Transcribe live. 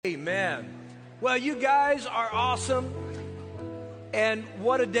Amen. Well, you guys are awesome. And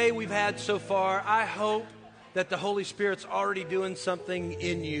what a day we've had so far. I hope that the Holy Spirit's already doing something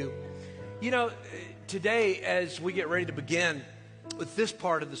in you. You know, today as we get ready to begin with this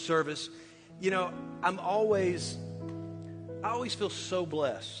part of the service, you know, I always feel so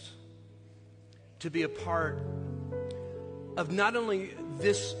blessed to be a part of not only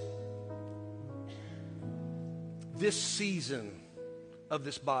this season of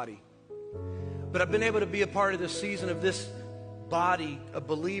this body, but I've been able to be a part of this season of this body of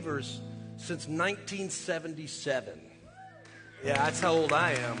believers since 1977. Yeah, that's how old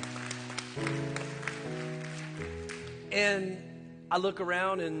I am. And I look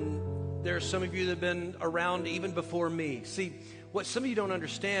around and there are some of you that have been around even before me. See, what some of you don't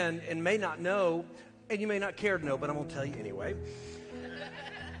understand and may not know, and you may not care to know, but I'm going to tell you anyway,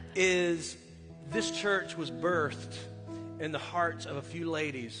 is this church was birthed in the hearts of a few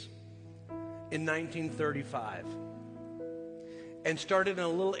ladies in 1935 and started in a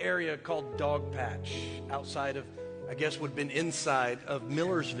little area called Dogpatch outside of, I guess would have been inside of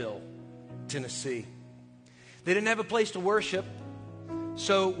Millersville, Tennessee. They didn't have a place to worship,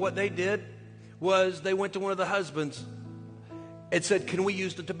 so what they did was they went to one of the husbands and said, "Can we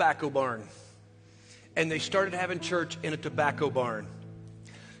use the tobacco barn?" And they started having church in a tobacco barn.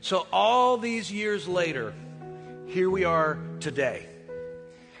 So all these years later, here we are today.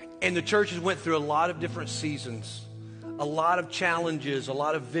 And the church has went through a lot of different seasons, a lot of challenges, a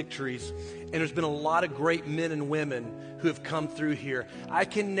lot of victories, and there's been a lot of great men and women who have come through here. I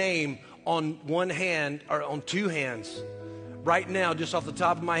can name on one hand, or on two hands, right now, just off the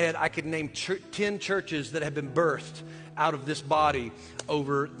top of my head, I could name 10 churches that have been birthed out of this body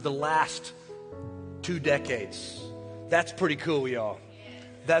over the last 2 decades. That's pretty cool, y'all.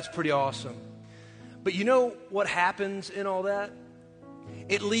 That's pretty awesome. But you know what happens in all that?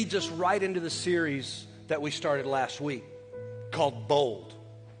 It leads us right into the series that we started last week called Bold.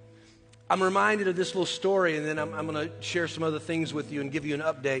 I'm reminded of this little story, and then I'm going to share some other things with you and give you an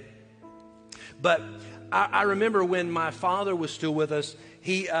update. But I remember when my father was still with us,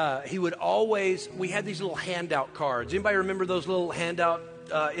 he would always, we had these little handout cards. Anybody remember those little handout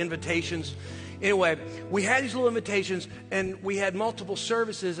invitations? Anyway, we had these little invitations, and we had multiple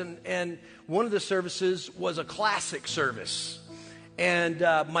services, and one of the services was a classic service. And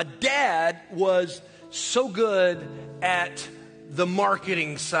my dad was so good at the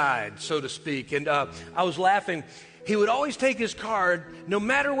marketing side, so to speak. And I was laughing. He would always take his card, no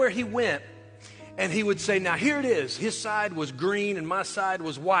matter where he went, and he would say, "Now here it is." His side was green, and my side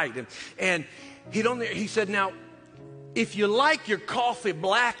was white. And he said, "Now, if you like your coffee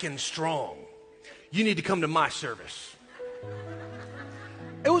black and strong, you need to come to my service."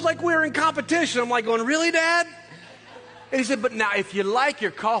 It was like we were in competition. I'm like going, "Really, Dad?" And he said, "But now if you like your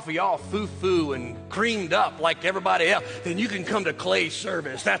coffee all foo-foo and creamed up like everybody else, then you can come to Clay's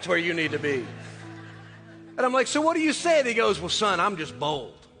service. That's where you need to be." And I'm like, "So what do you say?" And he goes, "Well, son, I'm just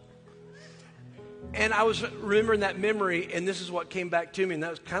bold." And I was remembering that memory, and this is what came back to me, and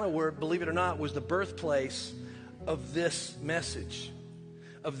that was kind of where, believe it or not, was the birthplace of this message,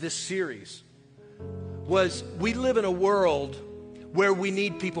 of this series. Was we live in a world where we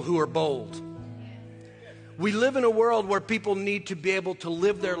need people who are bold. We live in a world where people need to be able to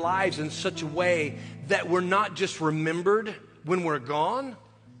live their lives in such a way that we're not just remembered when we're gone,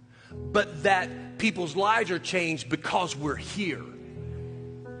 but that people's lives are changed because we're here.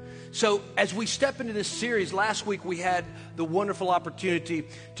 So as we step into this series, last week we had the wonderful opportunity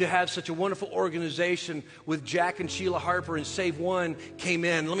to have such a wonderful organization with Jack and Sheila Harper, and Save One came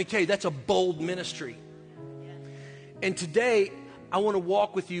in. Let me tell you, that's a bold ministry. And today, I want to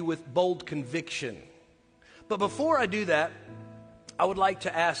walk with you with bold conviction. But before I do that, I would like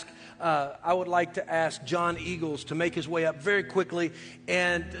to ask John Eagles to make his way up very quickly.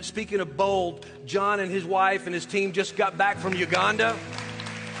 And speaking of bold, John and his wife and his team just got back from Uganda.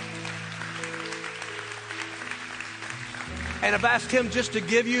 And I've asked him just to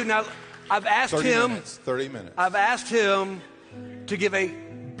give you, now I've asked 30 minutes. I've asked him to give a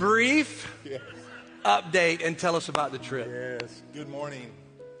brief update and tell us about the trip. Yes. Good morning.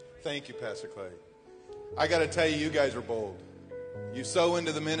 Thank you, Pastor Clay. I got to tell you, you guys are bold. You sow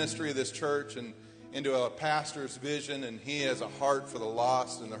into the ministry of this church and into a pastor's vision, and he has a heart for the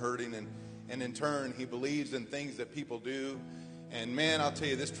lost and the hurting, and in turn, he believes in things that people do. And man, I'll tell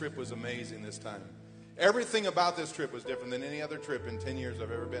you, this trip was amazing this time. Everything about this trip was different than any other trip in 10 years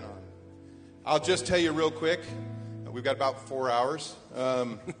I've ever been on. I'll just tell you real quick. We've got about 4 hours.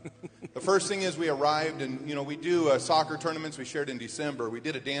 The first thing is we arrived, and, we do soccer tournaments. We shared in December. We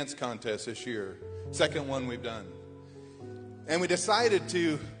did a dance contest this year. Second one we've done. And we decided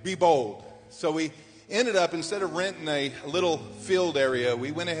to be bold. So we ended up, instead of renting a little field area,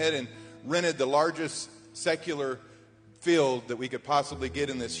 we went ahead and rented the largest secular field that we could possibly get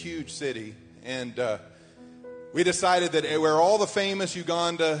in this huge city. And we decided that where all the famous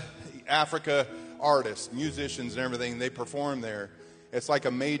Uganda, Africa artists, musicians and everything, they perform there. It's like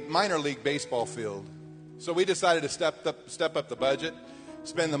a minor league baseball field. So we decided to step up the budget,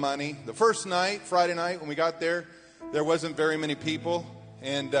 spend the money. The first night, Friday night, when we got there wasn't very many people.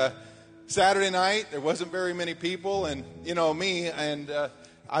 And Saturday night, there wasn't very many people. And, you know, me, and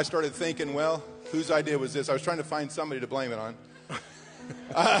I started thinking, well, whose idea was this? I was trying to find somebody to blame it on.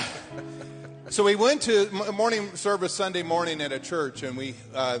 So we went to morning service Sunday morning at a church, and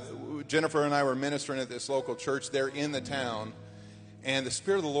Jennifer and I were ministering at this local church there in the town, and the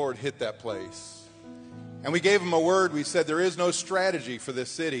Spirit of the Lord hit that place. And we gave them a word. We said, there is no strategy for this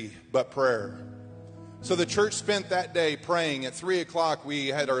city but prayer. So the church spent that day praying. At 3 o'clock, we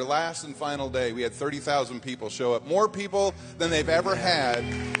had our last and final day. We had 30,000 people show up. More people than they've ever had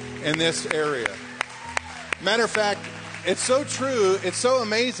in this area. Matter of fact, it's so true, it's so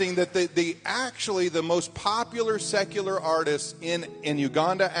amazing that the most popular secular artists in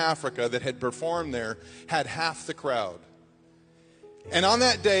Uganda, Africa, that had performed there had half the crowd. And on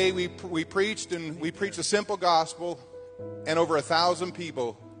that day, we preached a simple gospel, and over 1,000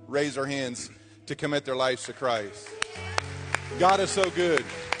 people raised their hands to commit their lives to Christ. God is so good.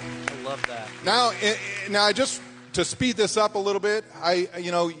 I love that. Now, just to speed this up a little bit,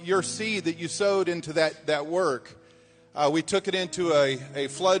 your seed that you sowed into that work, we took it into a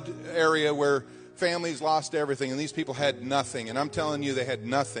flood area where families lost everything, and these people had nothing. And I'm telling you, they had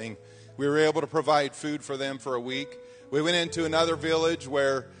nothing. We were able to provide food for them for a week. We went into another village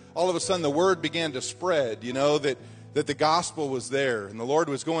where all of a sudden the word began to spread, that the gospel was there, and the Lord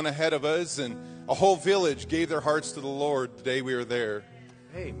was going ahead of us, and a whole village gave their hearts to the Lord the day we were there.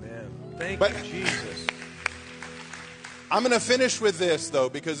 Amen. Thank you, Jesus. I'm going to finish with this, though,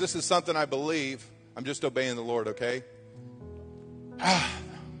 because this is something I believe. I'm just obeying the Lord, okay?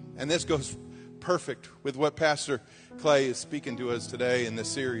 And this goes perfect with what Pastor Clay is speaking to us today in this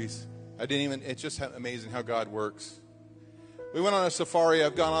series. It's just amazing how God works. We went on a safari.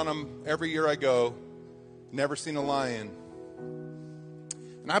 I've gone on them every year I go. Never seen a lion.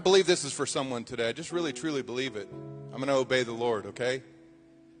 And I believe this is for someone today. I just really, truly believe it. I'm going to obey the Lord, okay?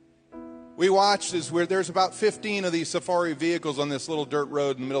 We watched there's about 15 of these safari vehicles on this little dirt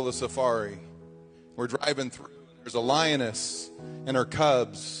road in the middle of the safari. We're driving through. There's a lioness and her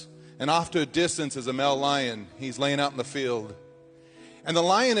cubs. And off to a distance is a male lion. He's laying out in the field. And the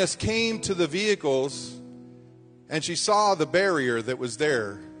lioness came to the vehicles, and she saw the barrier that was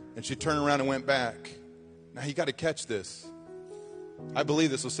there. And she turned around and went back. Now, you got to catch this. I believe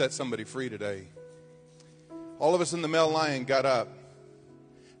this will set somebody free today. All of us in the male lion got up.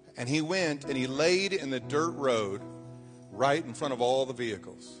 And he went and he laid in the dirt road right in front of all the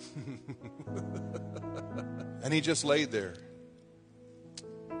vehicles. And he just laid there.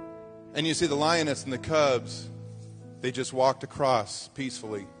 And you see the lioness and the cubs, they just walked across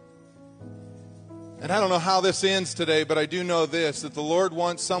peacefully. And I don't know how this ends today, but I do know this, that the Lord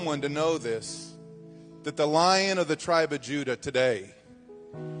wants someone to know this, that the Lion of the tribe of Judah today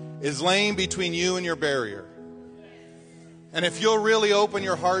is laying between you and your barrier. And if you'll really open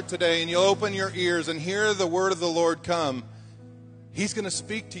your heart today and you'll open your ears and hear the word of the Lord come, He's going to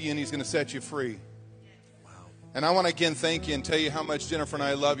speak to you and He's going to set you free. Wow. And I want to again thank you and tell you how much Jennifer and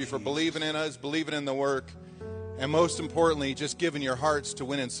I love you for believing in us, believing in the work, and most importantly, just giving your hearts to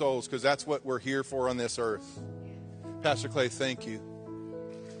winning souls, because that's what we're here for on this earth. Pastor Clay, thank you.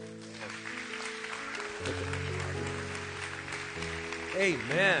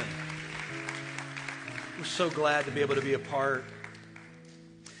 Amen. We're so glad to be able to be a part.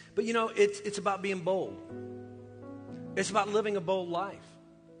 But it's about being bold. It's about living a bold life.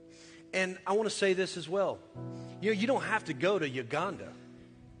 And I want to say this as well. You don't have to go to Uganda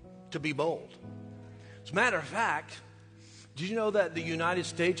to be bold. As a matter of fact, did you know that the United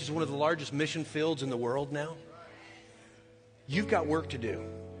States is one of the largest mission fields in the world now? You've got work to do.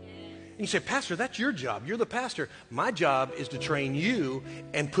 And you say, Pastor, that's your job. You're the pastor. My job is to train you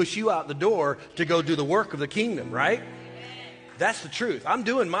and push you out the door to go do the work of the kingdom, right? That's the truth. I'm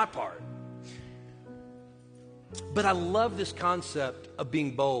doing my part. But I love this concept of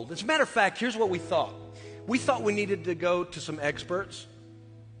being bold. As a matter of fact, here's what we thought. We thought we needed to go to some experts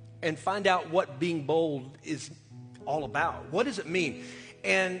and find out what being bold is all about. What does it mean?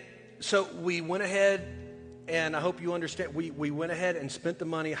 And so we went ahead, and I hope you understand, we went ahead and spent the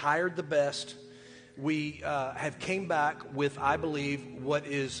money, hired the best. We have came back with, I believe, what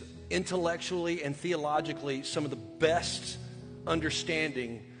is intellectually and theologically some of the best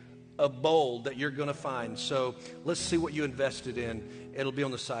understanding of bold that you're going to find. So let's see what you invested in. It'll be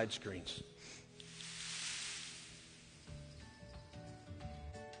on the side screens.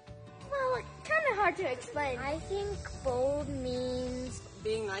 Well, it's kind of hard to explain. I think bold means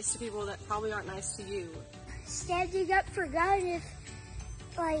being nice to people that probably aren't nice to you. Standing up for God.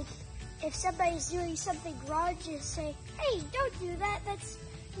 If somebody's doing something wrong, just say, hey, don't do that. That's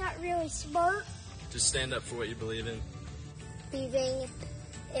not really smart. Just stand up for what you believe in. Believing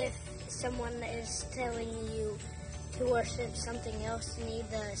if someone is telling you to worship something else, you need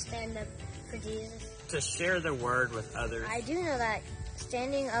to stand up for Jesus. To share the word with others. I do know that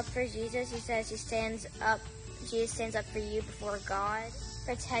standing up for Jesus, he says Jesus stands up for you before God.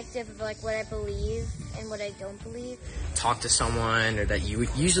 Protective of what I believe and what I don't believe. Talk to someone or that you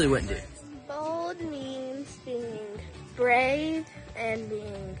usually wouldn't do. Bold means being brave and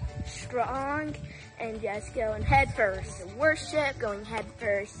being strong and just going head first. To worship, going head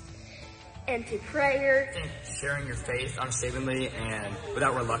first. And to prayer. Sharing your faith unshavenly and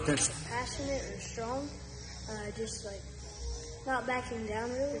without reluctance. Passionate and strong. Not backing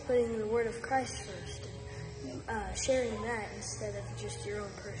down really. Putting the word of Christ first. Sharing that instead of just your own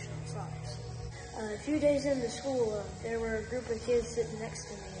personal thoughts. A few days into school, there were a group of kids sitting next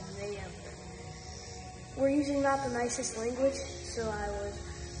to me, and they were using not the nicest language, so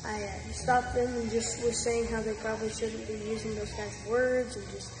I stopped them and just was saying how they probably shouldn't be using those kinds of words, and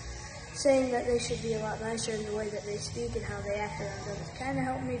just saying that they should be a lot nicer in the way that they speak and how they act around others. It kind of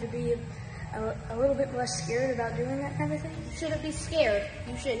helped me to be a little bit less scared about doing that kind of thing. You shouldn't be scared.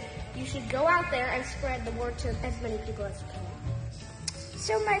 You should go out there and spread the word to as many people as you can.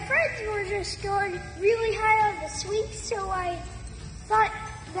 So my friends were just going really high on the sweeps, so I thought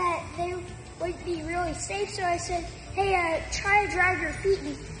that they would be really safe. So I said, hey, try to drag your feet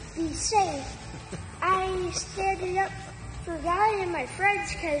and be safe. I stood up for God and my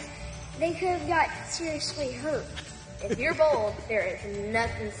friends because they could have got seriously hurt. If you're bold, there is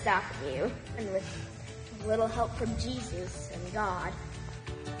nothing stopping you. And with a little help from Jesus and God.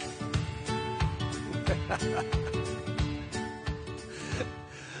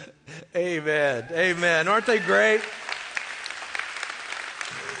 Amen. Amen. Aren't they great?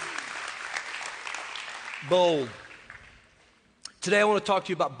 Bold. Today I want to talk to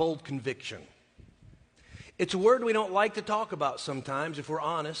you about bold conviction. It's a word we don't like to talk about sometimes, if we're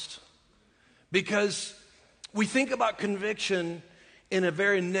honest, because we think about conviction in a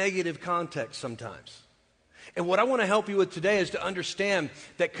very negative context sometimes. And what I want to help you with today is to understand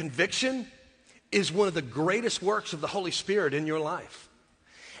that conviction is one of the greatest works of the Holy Spirit in your life.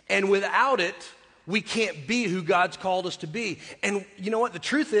 And without it, we can't be who God's called us to be. And you know what? The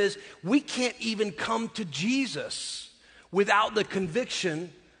truth is, we can't even come to Jesus without the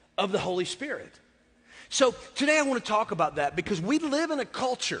conviction of the Holy Spirit. So today I want to talk about that because we live in a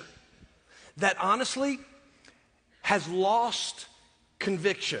culture that honestly has lost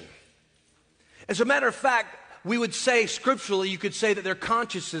conviction. As a matter of fact, we would say scripturally, you could say that their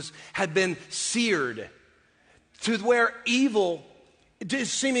consciences had been seared to where evil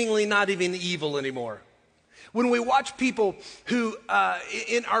is seemingly not even evil anymore. When we watch people who,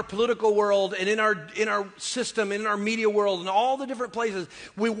 in our political world and in our system, in our media world and all the different places,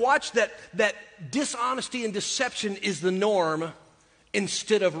 we watch that dishonesty and deception is the norm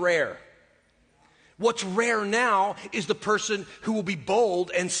instead of rare. What's rare now is the person who will be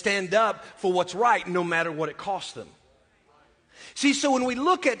bold and stand up for what's right no matter what it costs them. See, so when we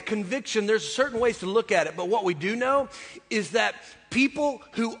look at conviction, there's certain ways to look at it, but what we do know is that people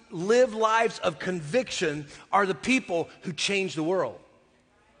who live lives of conviction are the people who change the world.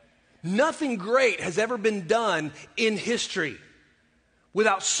 Nothing great has ever been done in history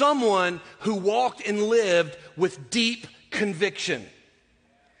without someone who walked and lived with deep conviction.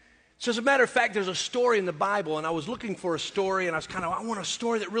 So as a matter of fact, there's a story in the Bible, and I was looking for a story, and I want a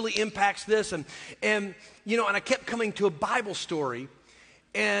story that really impacts this, and I kept coming to a Bible story,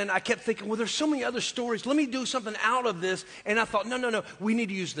 and I kept thinking, well, there's so many other stories. Let me do something out of this, and I thought, no, we need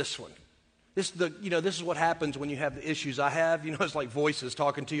to use this one. This is what happens when you have the issues I have. It's like voices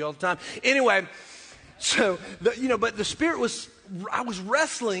talking to you all the time. Anyway, so but the Spirit I was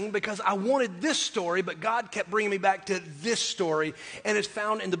wrestling because I wanted this story, but God kept bringing me back to this story, and it's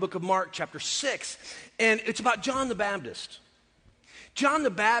found in the book of Mark, chapter 6, and it's about John the Baptist. John the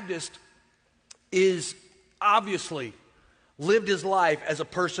Baptist is obviously lived his life as a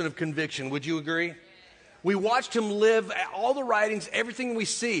person of conviction. Would you agree? We watched him live, all the writings, everything we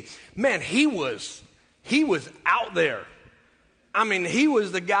see. Man, he was out there. I mean, he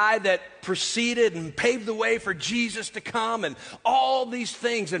was the guy that preceded and paved the way for Jesus to come and all these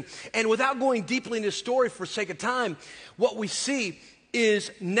things. And without going deeply into the story for sake of time, what we see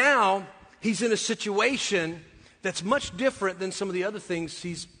is now he's in a situation that's much different than some of the other things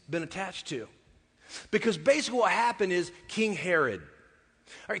he's been attached to. Because basically what happened is King Herod.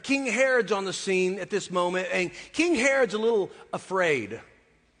 All right, King Herod's on the scene at this moment, and King Herod's a little afraid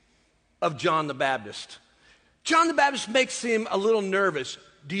of John the Baptist. John the Baptist makes him a little nervous.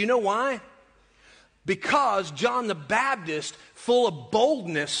 Do you know why? Because John the Baptist, full of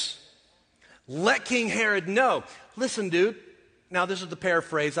boldness, let King Herod know, listen, dude. Now, this is the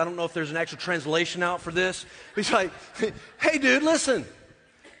paraphrase. I don't know if there's an actual translation out for this. He's like, hey, dude, listen.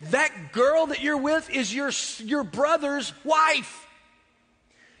 That girl that you're with is your brother's wife.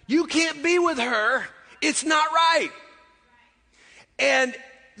 You can't be with her. It's not right. And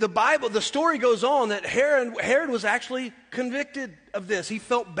the story goes on that Herod was actually convicted of this. He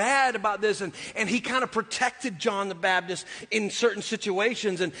felt bad about this, and he kind of protected John the Baptist in certain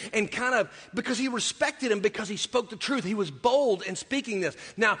situations, and kind of, because he respected him, because he spoke the truth. He was bold in speaking this.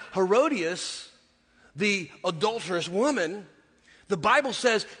 Now, Herodias, the adulterous woman, the Bible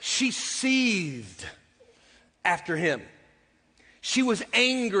says she seethed after him. She was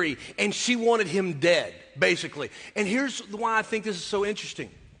angry, and she wanted him dead, basically. And here's why I think this is so interesting.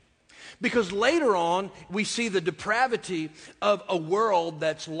 Because later on, we see the depravity of a world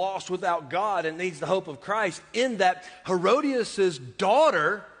that's lost without God and needs the hope of Christ, in that Herodias'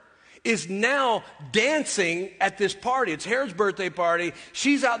 daughter is now dancing at this party. It's Herod's birthday party.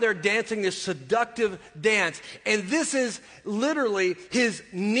 She's out there dancing this seductive dance. And this is literally his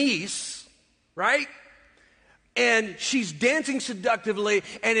niece, right? And she's dancing seductively,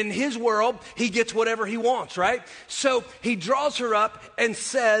 and in his world, he gets whatever he wants, right? So he draws her up and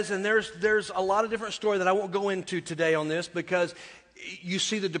says, and there's a lot of different story that I won't go into today on this, because you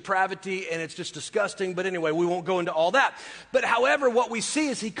see the depravity and it's just disgusting. But anyway, we won't go into all that. But however, what we see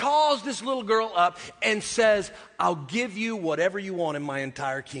is he calls this little girl up and says, I'll give you whatever you want in my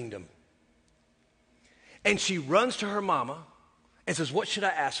entire kingdom. And she runs to her mama and says, what should I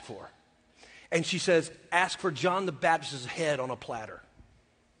ask for? And she says, ask for John the Baptist's head on a platter.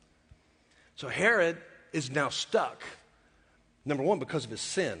 So Herod is now stuck. Number one, because of his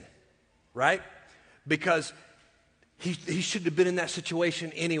sin, right? Because he shouldn't have been in that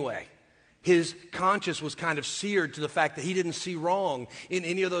situation anyway. His conscience was kind of seared to the fact that he didn't see wrong in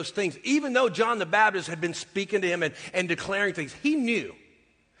any of those things. Even though John the Baptist had been speaking to him and declaring things, he knew.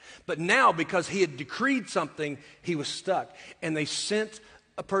 But now, because he had decreed something, he was stuck. And they sent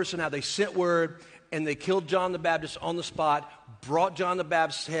a person out. They sent word, and they killed John the Baptist on the spot, brought John the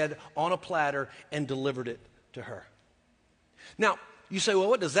Baptist's head on a platter, and delivered it to her. Now, you say, well,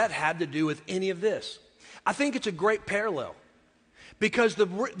 what does that have to do with any of this? I think it's a great parallel. Because the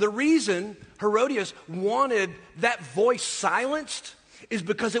reason Herodias wanted that voice silenced is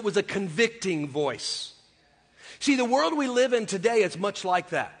because it was a convicting voice. See, the world we live in today is much like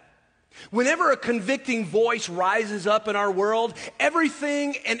that. Whenever a convicting voice rises up in our world,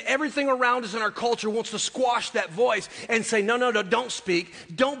 everything around us in our culture wants to squash that voice and say, no, don't speak.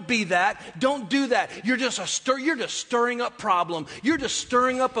 Don't be that. Don't do that. You're just stirring up problem. You're just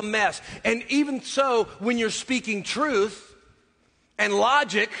stirring up a mess. And even so, when you're speaking truth and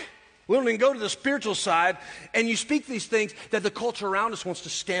logic, we don't even go to the spiritual side, and you speak these things, that the culture around us wants to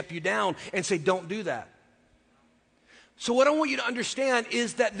stamp you down and say, don't do that. So what I want you to understand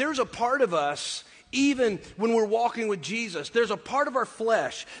is that there's a part of us, even when we're walking with Jesus, there's a part of our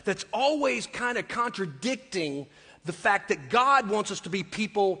flesh that's always kind of contradicting the fact that God wants us to be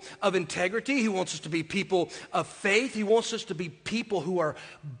people of integrity. He wants us to be people of faith. He wants us to be people who are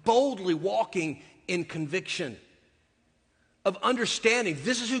boldly walking in conviction, of understanding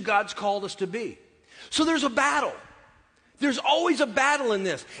this is who God's called us to be. So there's a battle. There's always a battle in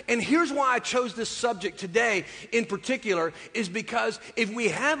this. And here's why I chose this subject today in particular, is because if we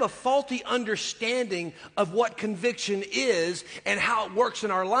have a faulty understanding of what conviction is and how it works in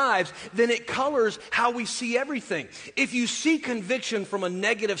our lives, then it colors how we see everything. If you see conviction from a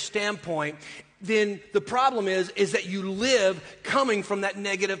negative standpoint, then the problem is that you live coming from that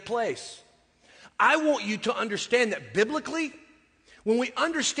negative place. I want you to understand that biblically, when we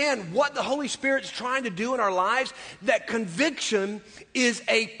understand what the Holy Spirit's trying to do in our lives, that conviction is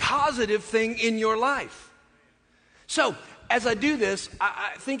a positive thing in your life. So, as I do this,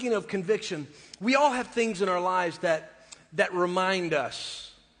 thinking of conviction, we all have things in our lives that remind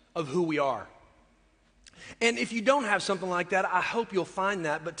us of who we are. And if you don't have something like that, I hope you'll find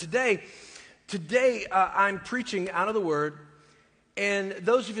that. But today I'm preaching out of the Word, And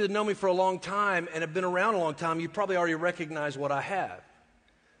those of you that know me for a long time and have been around a long time, you probably already recognize what I have.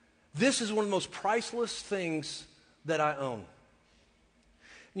 This is one of the most priceless things that I own.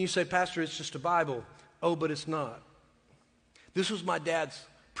 And you say, Pastor, it's just a Bible. Oh, but it's not. This was my dad's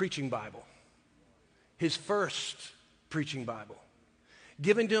preaching Bible. His first preaching Bible.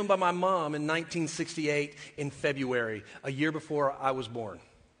 Given to him by my mom in 1968 in February, a year before I was born.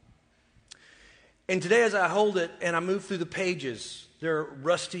 And today as I hold it and I move through the pages, there are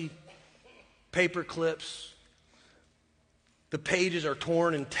rusty paper clips. The pages are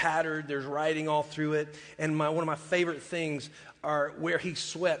torn and tattered. There's writing all through it. And one of my favorite things are where he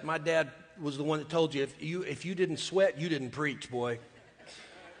sweat. My dad was the one that told you, if you didn't sweat, you didn't preach, boy.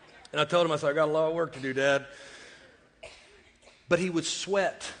 And I told him, I said, I got a lot of work to do, Dad. But he would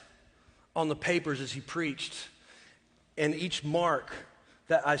sweat on the papers as he preached. And each mark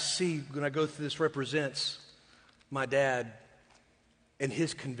that I see when I go through this represents my dad and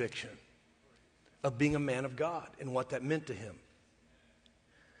his conviction of being a man of God and what that meant to him.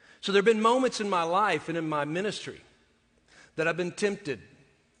 So there have been moments in my life and in my ministry that I've been tempted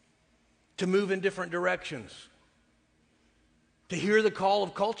to move in different directions, to hear the call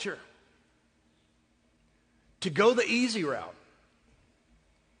of culture, to go the easy route,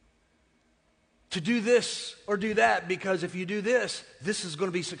 to do this or do that, because if you do this, this is going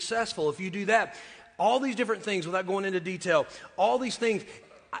to be successful. If you do that, all these different things, without going into detail, all these things,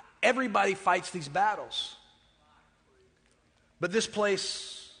 everybody fights these battles. But this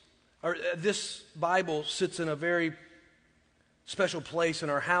place, or this Bible sits in a very special place in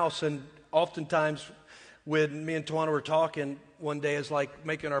our house, and oftentimes when me and Tawana were talking one day, is like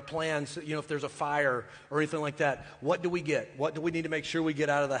making our plans, if there's a fire or anything like that, what do we get? What do we need to make sure we get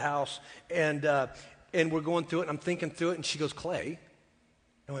out of the house? And we're going through it, and I'm thinking through it, and she goes, Clay.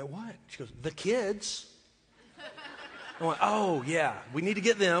 I went, what? She goes, the kids. I went, oh, yeah, we need to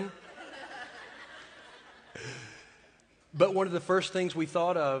get them. But one of the first things we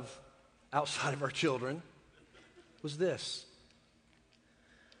thought of outside of our children was this.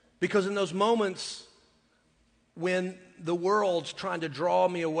 Because in those moments when the world's trying to draw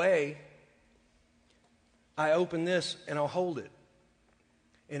me away, I open this and I'll hold it.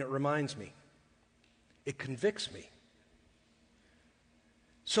 And it reminds me. It convicts me.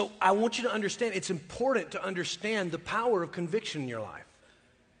 So I want you to understand, it's important to understand the power of conviction in your life.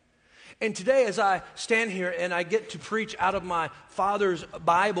 And today as I stand here and I get to preach out of my Father's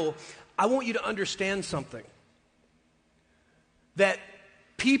Bible, I want you to understand something. That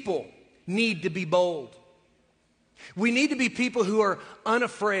people need to be bold. We need to be people who are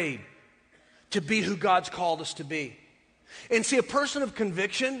unafraid to be who God's called us to be. And see, a person of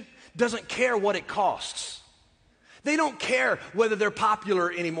conviction doesn't care what it costs. They don't care whether they're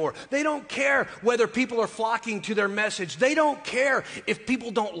popular anymore. They don't care whether people are flocking to their message. They don't care if people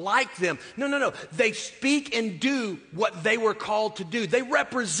don't like them. No. They speak and do what they were called to do. They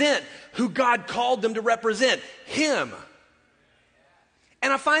represent who God called them to represent, Him.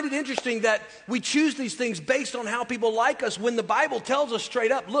 And I find it interesting that we choose these things based on how people like us, when the Bible tells us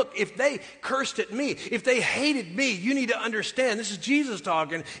straight up, look, if they cursed at me, if they hated me, you need to understand, this is Jesus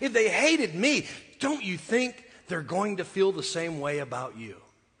talking, if they hated me, don't you think they're going to feel the same way about you?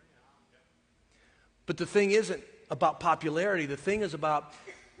 But the thing isn't about popularity. The thing is about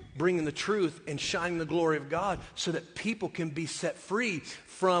bringing the truth and shining the glory of God so that people can be set free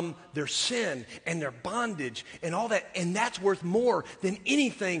from their sin and their bondage and all that. And that's worth more than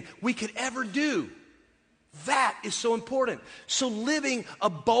anything we could ever do. That is so important. So living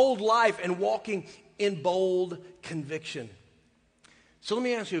a bold life and walking in bold conviction. So let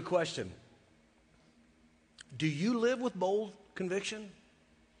me ask you a question. Do you live with bold conviction?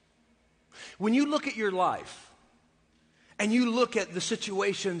 When you look at your life and you look at the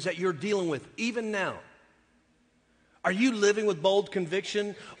situations that you're dealing with, even now, are you living with bold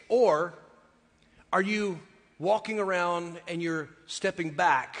conviction, or are you walking around and you're stepping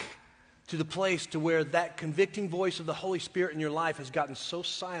back to the place to where that convicting voice of the Holy Spirit in your life has gotten so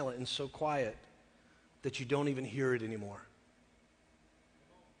silent and so quiet that you don't even hear it anymore?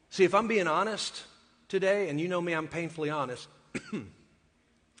 See, if I'm being honest today, and you know me, I'm painfully honest,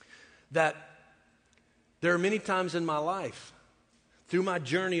 that there are many times in my life, through my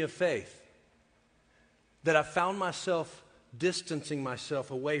journey of faith, that I found myself distancing myself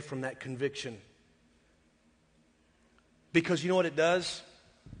away from that conviction. Because you know what it does?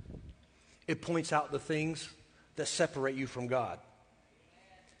 It points out the things that separate you from God.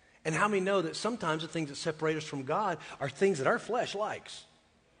 And how many know that sometimes the things that separate us from God are things that our flesh likes?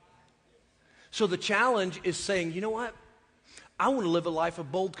 So the challenge is saying, you know what? I want to live a life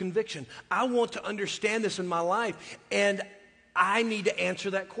of bold conviction. I want to understand this in my life. And I need to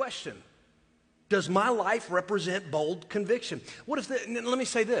answer that question. Does my life represent bold conviction? Let me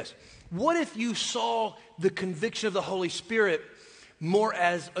say this. What if you saw the conviction of the Holy Spirit more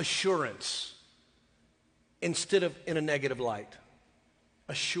as assurance instead of in a negative light?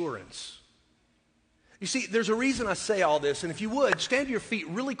 Assurance. You see, there's a reason I say all this, and if you would, stand to your feet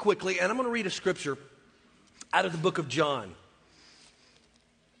really quickly, and I'm going to read a scripture out of the book of John.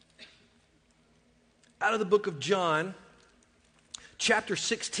 Out of the book of John, chapter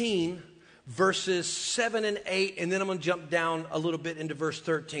 16, verses 7 and 8, and then I'm going to jump down a little bit into verse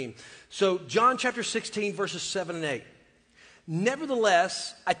 13. So John chapter 16, verses 7 and 8.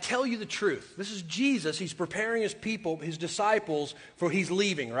 Nevertheless, I tell you the truth. This is Jesus. He's preparing his people, his disciples, for he's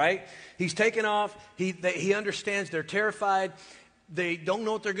leaving, right? He's taken off. He understands they're terrified. They don't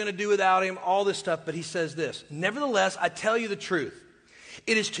know what they're going to do without him, all this stuff. But he says this, nevertheless, I tell you the truth.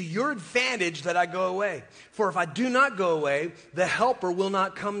 It is to your advantage that I go away. For if I do not go away, the Helper will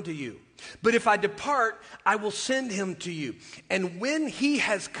not come to you. But if I depart, I will send him to you. And when he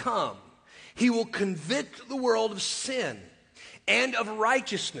has come, he will convict the world of sin and of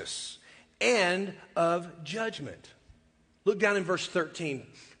righteousness and of judgment. Look down in verse 13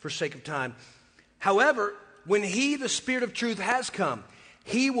 for sake of time. However, when he, the Spirit of truth, has come,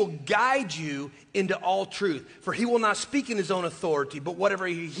 he will guide you into all truth. For he will not speak in his own authority, but whatever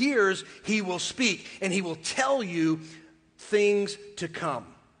he hears, he will speak, and he will tell you things to come.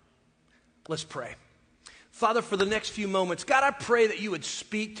 Let's pray. Father, for the next few moments, God, I pray that you would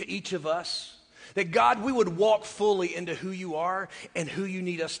speak to each of us. That, God, we would walk fully into who you are and who you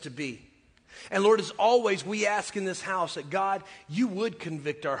need us to be. And, Lord, as always, we ask in this house that, God, you would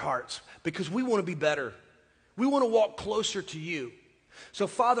convict our hearts because we want to be better. We want to walk closer to you. So,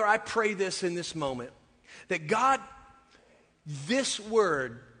 Father, I pray this in this moment, that, God, this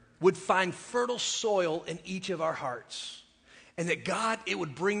word would find fertile soil in each of our hearts. And that, God, it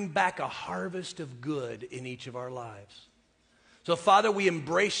would bring back a harvest of good in each of our lives. So, Father, we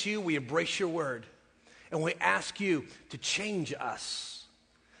embrace you, we embrace your word, and we ask you to change us.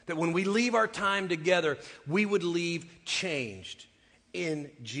 That when we leave our time together, we would leave changed in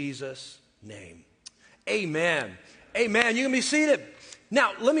Jesus' name. Amen. Amen. You can be seated.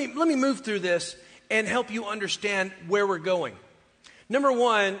 Now, let me move through this and help you understand where we're going. Number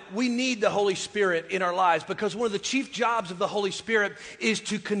one, we need the Holy Spirit in our lives because one of the chief jobs of the Holy Spirit is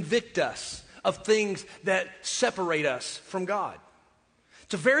to convict us of things that separate us from God.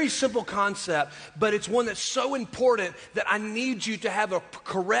 It's a very simple concept, but it's one that's so important that I need you to have a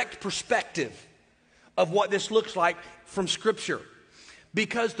correct perspective of what this looks like from Scripture.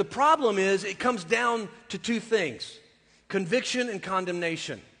 Because the problem is it comes down to two things, conviction and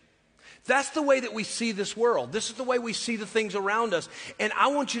condemnation. That's the way that we see this world. This is the way we see the things around us. And I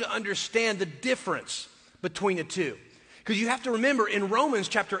want you to understand the difference between the two. Because you have to remember in Romans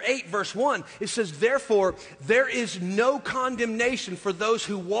chapter 8, verse 1, it says, therefore, there is no condemnation for those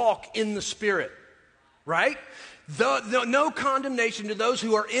who walk in the Spirit. Right? No condemnation to those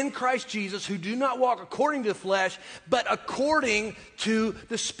who are in Christ Jesus, who do not walk according to the flesh, but according to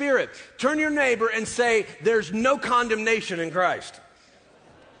the Spirit. Turn to your neighbor and say, there's no condemnation in Christ.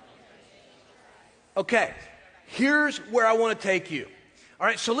 Okay, here's where I want to take you. All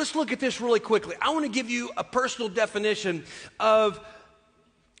right, so let's look at this really quickly. I want to give you a personal definition of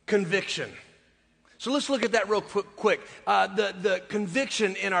conviction. So let's look at that real quick. The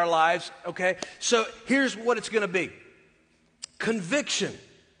conviction in our lives, okay? So here's what it's going to be. Conviction.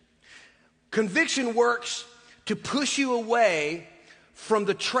 Conviction works to push you away from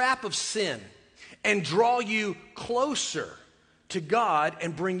the trap of sin and draw you closer to God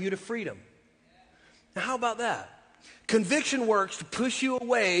and bring you to freedom. Now, how about that? Conviction works to push you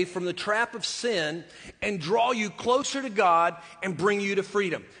away from the trap of sin and draw you closer to God and bring you to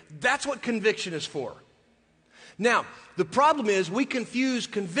freedom. That's what conviction is for. Now, the problem is we confuse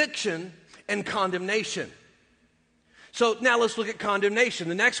conviction and condemnation. So now let's look at condemnation.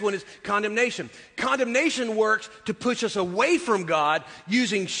 The next one is condemnation. Condemnation works to push us away from God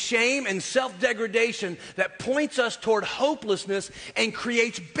using shame and self-degradation that points us toward hopelessness and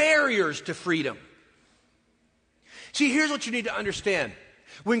creates barriers to freedom. See, here's what you need to understand.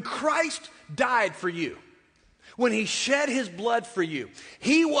 When Christ died for you, when he shed his blood for you,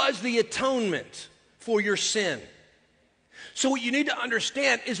 he was the atonement for your sin. So what you need to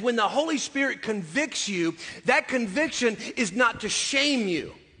understand is when the Holy Spirit convicts you, that conviction is not to shame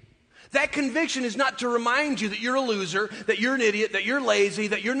you. That conviction is not to remind you that you're a loser, that you're an idiot, that you're lazy,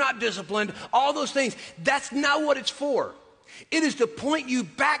 that you're not disciplined, all those things. That's not what it's for. It is to point you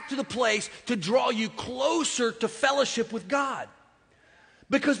back to the place to draw you closer to fellowship with God.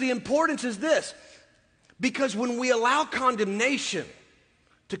 Because the importance is this. Because when we allow condemnation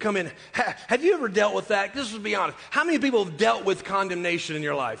to come in, have you ever dealt with that? Just to be honest, how many people have dealt with condemnation in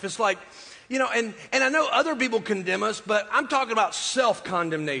your life? It's like, you know, and I know other people condemn us, but I'm talking about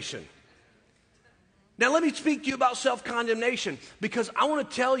self-condemnation. Now, let me speak to you about self-condemnation, because I want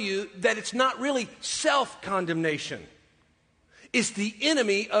to tell you that it's not really self-condemnation. It's the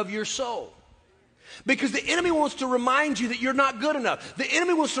enemy of your soul. Because the enemy wants to remind you that you're not good enough. The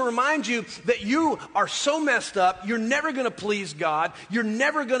enemy wants to remind you that you are so messed up, you're never going to please God. You're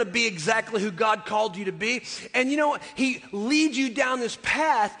never going to be exactly who God called you to be. And you know what? He leads you down this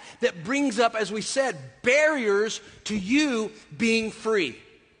path that brings up, as we said, barriers to you being free.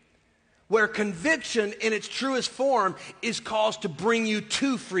 Where conviction in its truest form is caused to bring you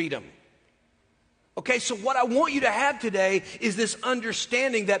to freedom. Okay, so what I want you to have today is this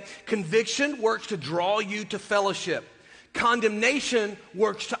understanding that conviction works to draw you to fellowship. Condemnation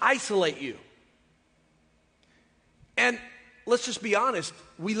works to isolate you. And let's just be honest,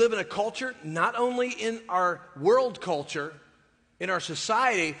 we live in a culture, not only in our world culture, in our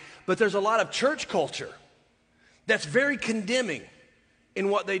society, but there's a lot of church culture that's very condemning in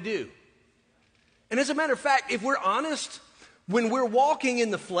what they do. And as a matter of fact, if we're honest, when we're walking in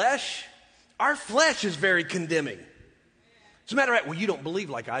the flesh, our flesh is very condemning. As a matter of fact, well, you don't believe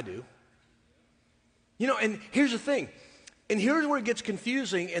like I do. You know, and here's the thing. And here's where it gets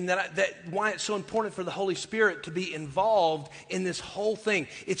confusing, and that why it's so important for the Holy Spirit to be involved in this whole thing.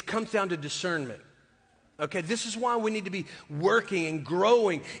 It comes down to discernment. Okay, this is why we need to be working and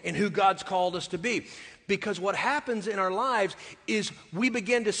growing in who God's called us to be. Because what happens in our lives is we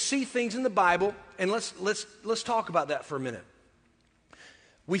begin to see things in the Bible, and let's talk about that for a minute.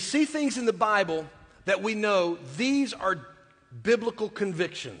 We see things in the Bible that we know these are biblical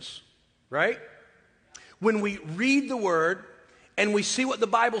convictions, right? When we read the Word and we see what the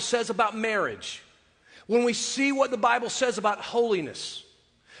Bible says about marriage, when we see what the Bible says about holiness,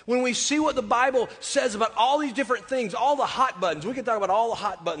 when we see what the Bible says about all these different things, all the hot buttons, we can talk about all the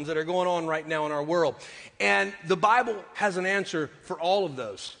hot buttons that are going on right now in our world. And the Bible has an answer for all of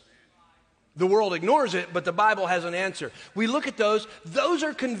those. The world ignores it, but the Bible has an answer. We look at those. Those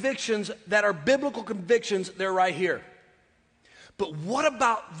are convictions that are biblical convictions. They're right here. But what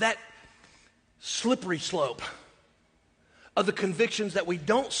about that slippery slope of the convictions that we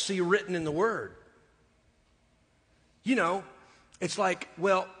don't see written in the Word? You know, it's like,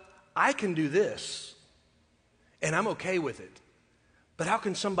 well, I can do this, and I'm okay with it. But how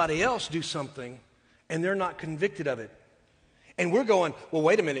can somebody else do something, and they're not convicted of it? And we're going, well,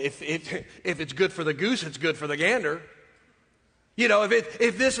 wait a minute, if it's good for the goose, it's good for the gander. You know,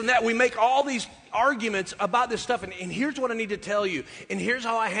 if this and that, we make all these arguments about this stuff. And here's what I need to tell you. And here's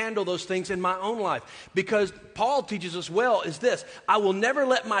how I handle those things in my own life. Because Paul teaches us well is this: I will never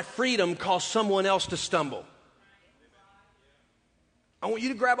let my freedom cause someone else to stumble. I want you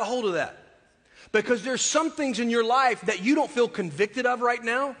to grab a hold of that. Because there's some things in your life that you don't feel convicted of right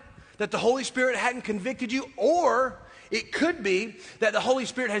now, that the Holy Spirit hadn't convicted you, or it could be that the Holy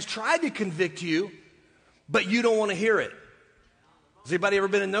Spirit has tried to convict you, but you don't want to hear it. Has anybody ever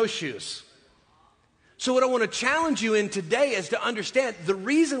been in those shoes? So what I want to challenge you in today is to understand the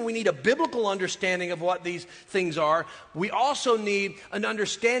reason we need a biblical understanding of what these things are. We also need an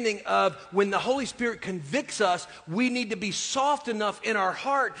understanding of when the Holy Spirit convicts us, we need to be soft enough in our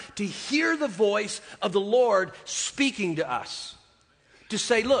heart to hear the voice of the Lord speaking to us. To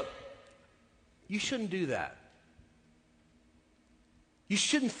say, look, you shouldn't do that. You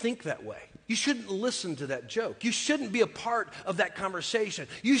shouldn't think that way. You shouldn't listen to that joke. You shouldn't be a part of that conversation.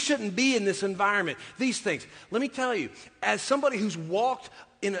 You shouldn't be in this environment. These things. Let me tell you, as somebody who's walked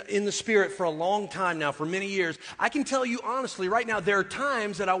in the Spirit for a long time now, for many years, I can tell you honestly right now, there are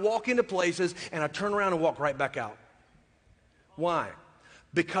times that I walk into places and I turn around and walk right back out. Why?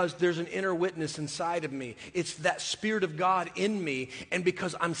 Because there's an inner witness inside of me. It's that Spirit of God in me. And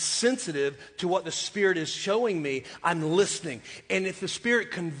because I'm sensitive to what the Spirit is showing me, I'm listening. And if the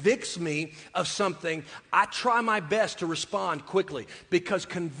Spirit convicts me of something, I try my best to respond quickly. Because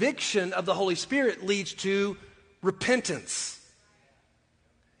conviction of the Holy Spirit leads to repentance.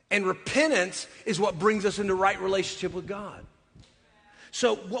 And repentance is what brings us into right relationship with God.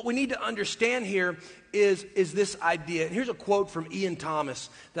 So what we need to understand here is this idea. And here's a quote from Ian Thomas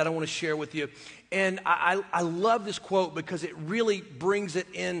that I want to share with you. And I love this quote because it really brings it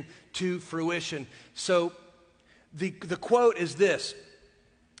into fruition. So the quote is this: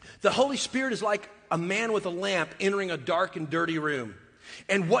 the Holy Spirit is like a man with a lamp entering a dark and dirty room.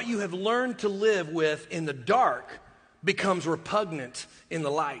 And what you have learned to live with in the dark becomes repugnant in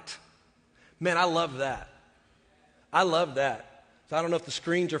the light. Man, I love that. I love that. So I don't know if the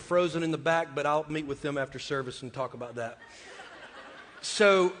screens are frozen in the back, but I'll meet with them after service and talk about that.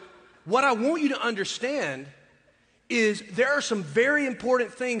 So what I want you to understand is there are some very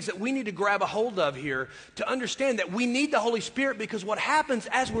important things that we need to grab a hold of here to understand that we need the Holy Spirit, because what happens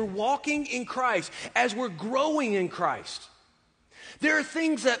as we're walking in Christ, as we're growing in Christ, there are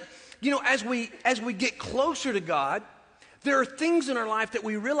things that, as we get closer to God, there are things in our life that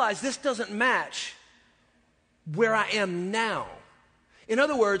we realize this doesn't match where I am now. In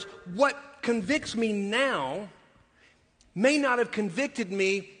other words, what convicts me now may not have convicted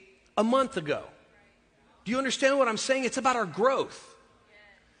me a month ago. Do you understand what I'm saying? It's about our growth.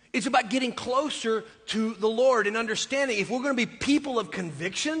 It's about getting closer to the Lord and understanding if we're going to be people of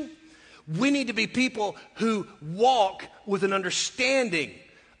conviction, we need to be people who walk with an understanding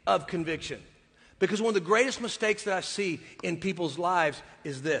of conviction. Because one of the greatest mistakes that I see in people's lives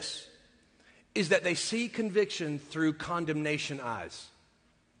is this, is that they see conviction through condemnation eyes.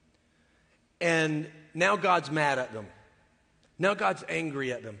 And now God's mad at them. Now God's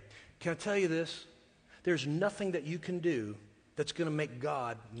angry at them. Can I tell you this? There's nothing that you can do that's going to make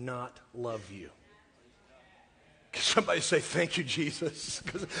God not love you. Can somebody say, thank you, Jesus?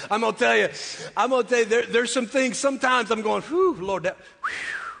 Because I'm going to tell you, there's some things sometimes I'm going, whew, Lord,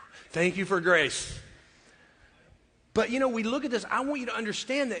 thank you for grace. But we look at this, I want you to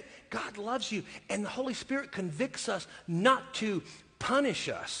understand that God loves you, and the Holy Spirit convicts us not to punish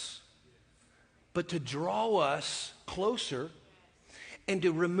us, but to draw us closer and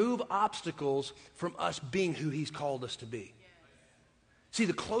to remove obstacles from us being who He's called us to be. See,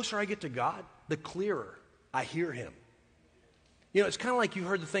 the closer I get to God, the clearer I hear Him. It's kind of like you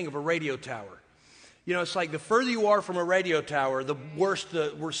heard the thing of a radio tower. It's like the further you are from a radio tower, the worse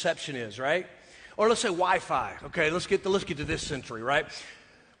the reception is, right? Or let's say Wi-Fi. Okay, let's get to this century, right?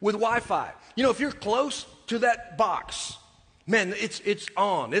 With Wi-Fi, if you're close to that box, man, it's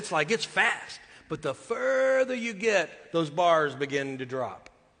on. It's like it's fast. But the further you get, those bars begin to drop.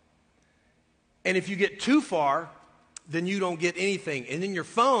 And if you get too far, then you don't get anything. And then your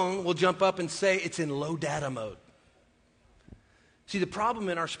phone will jump up and say it's in low data mode. See, the problem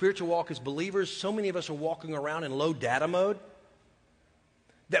in our spiritual walk as believers, so many of us are walking around in low data mode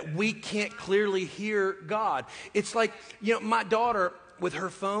that we can't clearly hear God. It's like, my daughter with her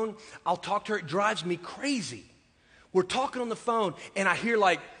phone, I'll talk to her, it drives me crazy. We're talking on the phone and I hear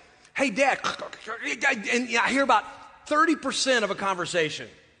like, hey, Dad, and I hear about 30% of a conversation.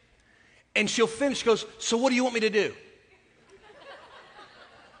 And she'll finish, she goes, so what do you want me to do?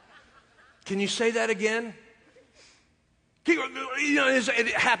 Can you say that again? It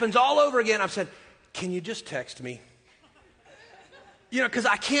happens all over again. I've said, can you just text me? Because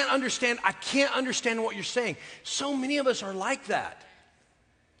I can't understand what you're saying. So many of us are like that.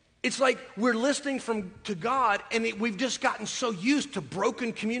 It's like we're listening to God, and we've just gotten so used to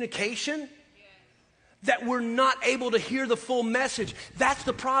broken communication that we're not able to hear the full message. That's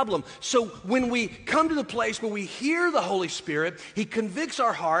the problem. So when we come to the place where we hear the Holy Spirit, He convicts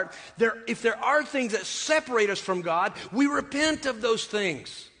our heart. If there are things that separate us from God, we repent of those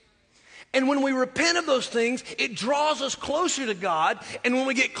things. And when we repent of those things, it draws us closer to God. And when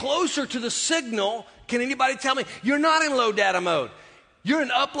we get closer to the signal, can anybody tell me, you're not in low data mode? You're in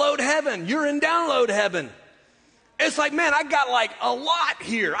upload heaven. You're in download heaven. It's like, man, I got like a lot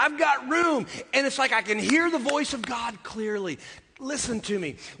here. I've got room. And it's like I can hear the voice of God clearly. Listen to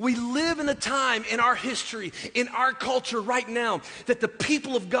me. We live in a time in our history, in our culture right now, that the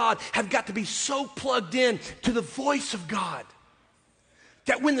people of God have got to be so plugged in to the voice of God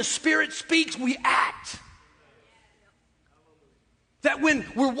that when the Spirit speaks, we act. That when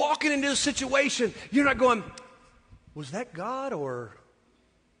we're walking into a situation, you're not going, was that God or...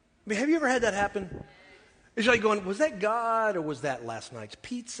 have you ever had that happen? It's like going, was that God or was that last night's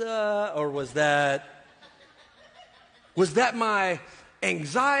pizza or was that my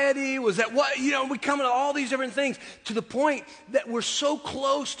anxiety? Was that what? We come to all these different things to the point that we're so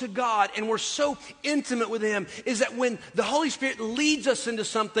close to God and we're so intimate with Him is that when the Holy Spirit leads us into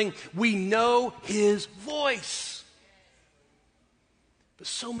something, we know His voice. But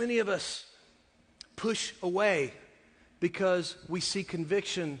so many of us push away because we see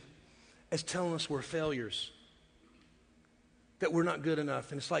conviction as telling us we're failures, that we're not good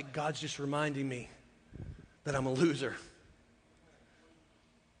enough. And it's like God's just reminding me that I'm a loser.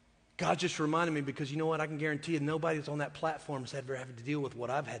 God's just reminding me because you know what? I can guarantee you nobody that's on that platform has ever had to deal with what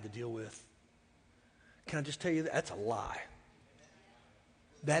I've had to deal with. Can I just tell you that's a lie?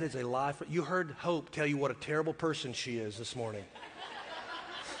 That is a lie. You heard Hope tell you what a terrible person she is this morning.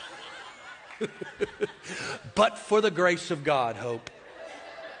 But for the grace of God, Hope.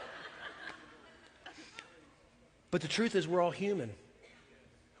 But the truth is we're all human.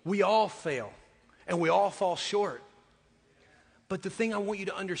 We all fail, and we all fall short. But the thing I want you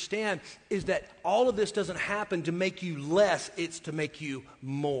to understand is that all of this doesn't happen to make you less, it's to make you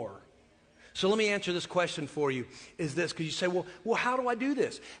more. So let me answer this question for you, is this, because you say, well, how do I do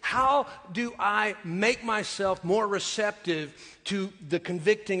this? How do I make myself more receptive to the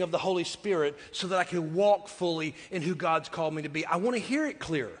convicting of the Holy Spirit so that I can walk fully in who God's called me to be? I want to hear it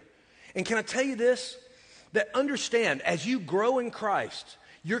clearer. And can I tell you this? That understand, as you grow in Christ,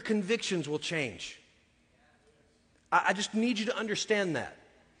 your convictions will change. I just need you to understand that.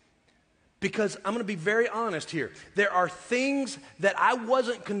 Because I'm going to be very honest here. There are things that I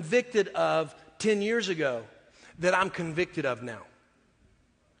wasn't convicted of 10 years ago that I'm convicted of now.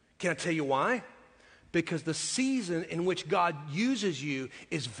 Can I tell you why? Because the season in which God uses you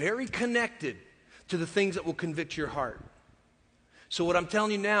is very connected to the things that will convict your heart. So what I'm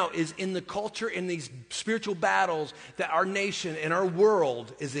telling you now is in the culture, in these spiritual battles that our nation and our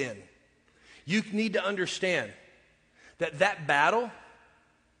world is in, you need to understand that battle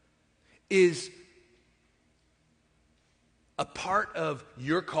is a part of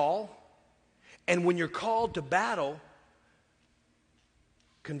your call. And when you're called to battle,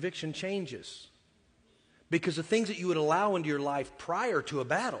 conviction changes. Because the things that you would allow into your life prior to a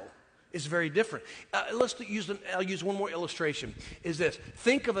battle is very different. I'll use one more illustration, is this.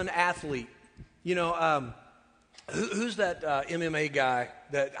 Think of an athlete. You know, who's that MMA guy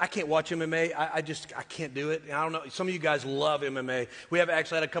that I can't watch MMA? I can't do it. I don't know. Some of you guys love MMA. We have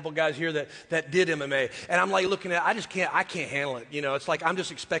actually had a couple guys here that did MMA. And I'm like looking at it, I can't handle it. You know, it's like I'm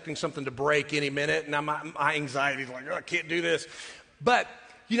just expecting something to break any minute. And my anxiety's like, oh, I can't do this. But,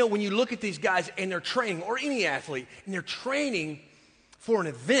 you know, when you look at these guys and they're training, or any athlete, and they're training for an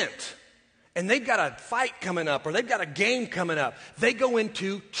event, and they've got a fight coming up, or they've got a game coming up, they go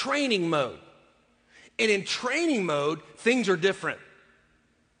into training mode. And in training mode, things are different.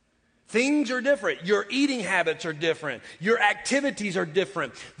 Things are different. Your eating habits are different. Your activities are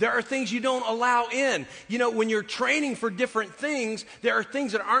different. There are things you don't allow in. You know, when you're training for different things, there are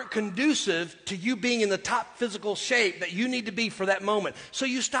things that aren't conducive to you being in the top physical shape that you need to be for that moment. So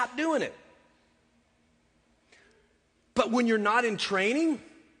you stop doing it. But when you're not in training,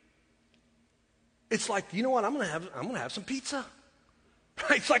 it's like, you know what, I'm gonna have some pizza.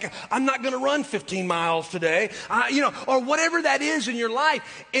 It's like, I'm not going to run 15 miles today, or whatever that is in your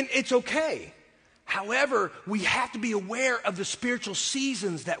life, and it's okay. However, we have to be aware of the spiritual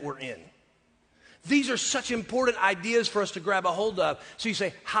seasons that we're in. These are such important ideas for us to grab a hold of. So you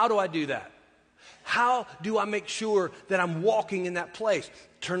say, how do I do that? How do I make sure that I'm walking in that place?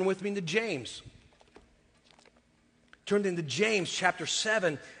 Turn with me to James. Turn into James chapter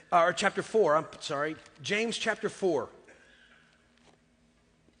 4. James chapter 4.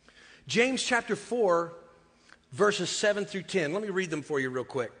 James chapter 4, verses 7 through 10. Let me read them for you real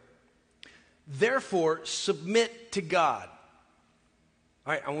quick. Therefore, submit to God.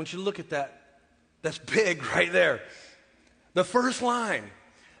 All right, I want you to look at that. That's big right there. The first line.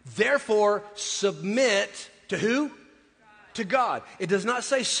 Therefore, submit to who? God. To God. It does not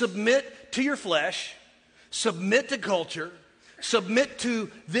say submit to your flesh, submit to culture, submit to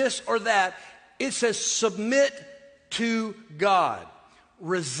this or that. It says submit to God.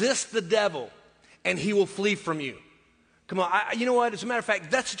 Resist the devil, and he will flee from you. Come on, you know what? As a matter of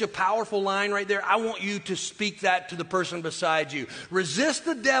fact, that's such a powerful line right there. I want you to speak that to the person beside you. Resist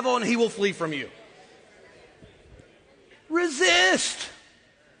the devil, and he will flee from you. Resist.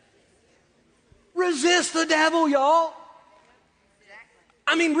 Resist the devil, y'all.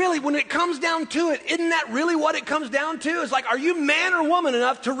 I mean, really, when it comes down to it, isn't that really what it comes down to? It's like, are you man or woman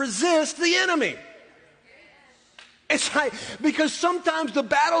enough to resist the enemy? It's like, because sometimes the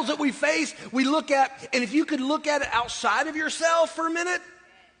battles that we face, we look at, and if you could look at it outside of yourself for a minute,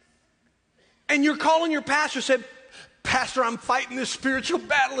 and you're calling your pastor, said, Pastor, I'm fighting this spiritual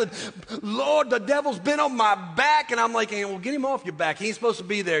battle, and Lord, the devil's been on my back, and I'm like, well, get him off your back. He ain't supposed to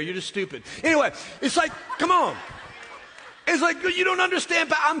be there. You're just stupid. Anyway, it's like, come on. It's like, you don't understand,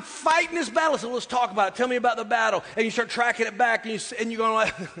 but I'm fighting this battle. So let's talk about it. Tell me about the battle. And you start tracking it back, and you're going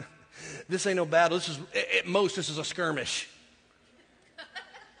like, this ain't no battle. This is a skirmish.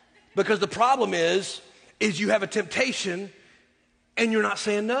 Because the problem is you have a temptation and you're not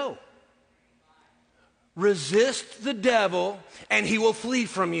saying no. Resist the devil and he will flee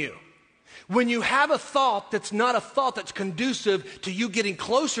from you. When you have a thought that's not a thought that's conducive to you getting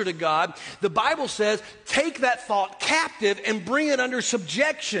closer to God, the Bible says, take that thought captive and bring it under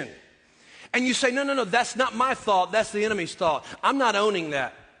subjection. And you say, no, that's not my thought. That's the enemy's thought. I'm not owning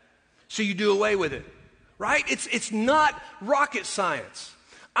that. So you do away with it, right? It's not rocket science.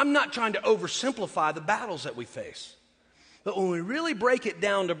 I'm not trying to oversimplify the battles that we face. But when we really break it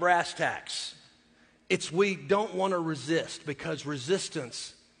down to brass tacks, it's we don't want to resist, because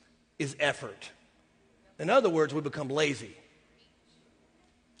resistance is effort. In other words, we become lazy.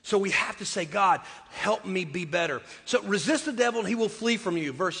 So we have to say, God, help me be better. So resist the devil and he will flee from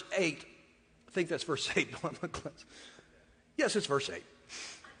you. Verse 8. I think that's verse 8. Yes, it's verse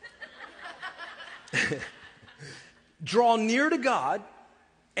 8. Draw near to God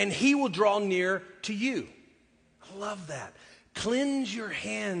and he will draw near to you. I love that. Cleanse your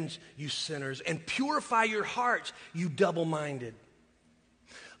hands, you sinners, and purify your hearts, you double-minded.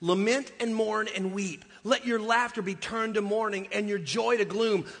 Lament and mourn and weep. Let your laughter be turned to mourning and your joy to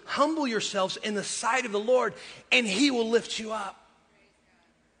gloom. Humble yourselves in the sight of the Lord, and he will lift you up.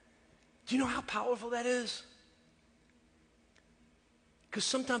 Do you know how powerful that is? Because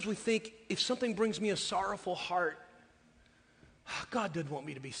sometimes we think, if something brings me a sorrowful heart, God didn't want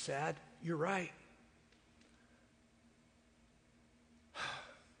me to be sad. You're right.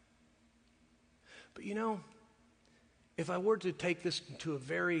 But you know, if I were to take this to a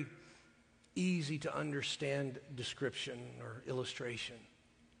very easy to understand description or illustration,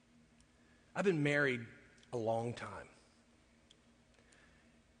 I've been married a long time.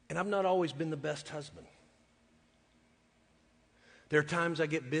 And I've not always been the best husband. There are times I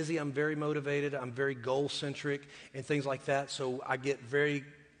get busy, I'm very motivated, I'm very goal-centric and things like that, so I get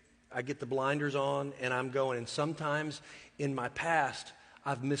the blinders on and I'm going. And sometimes in my past,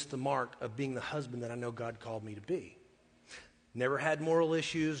 I've missed the mark of being the husband that I know God called me to be. Never had moral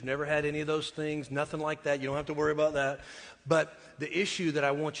issues, never had any of those things, nothing like that. You don't have to worry about that. But the issue that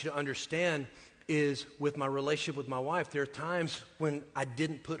I want you to understand is with my relationship with my wife, there are times when I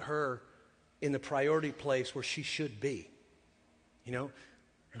didn't put her in the priority place where she should be. You know,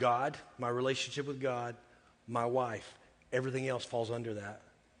 God, my relationship with God, my wife, everything else falls under that.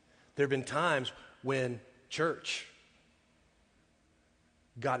 There have been times when church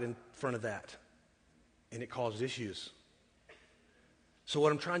got in front of that, and it caused issues. So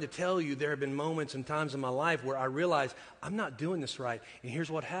what I'm trying to tell you, there have been moments and times in my life where I realized I'm not doing this right, and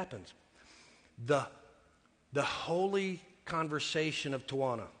here's what happens. The holy conversation of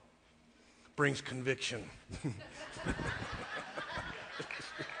Tawana brings conviction.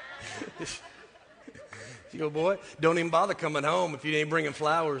 You go, boy, don't even bother coming home if you ain't bringing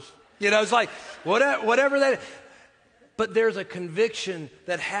flowers. You know, it's like, whatever that is. But there's a conviction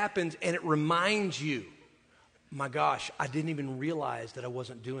that happens, and it reminds you, my gosh, I didn't even realize that I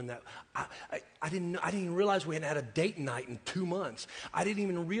wasn't doing that. I didn't even realize we hadn't had a date night in 2 months. I didn't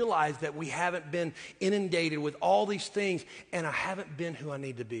even realize that we haven't been inundated with all these things, and I haven't been who I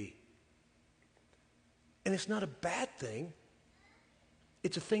need to be. And it's not a bad thing.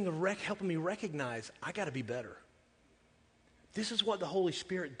 It's a thing of helping me recognize I got to be better. This is what the Holy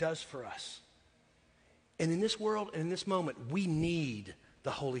Spirit does for us. And in this world and in this moment, we need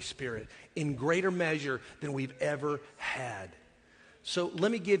the Holy Spirit in greater measure than we've ever had. So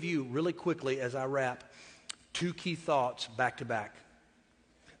let me give you really quickly as I wrap 2 key thoughts back to back.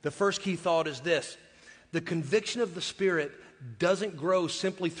 The first key thought is this: the conviction of the Spirit doesn't grow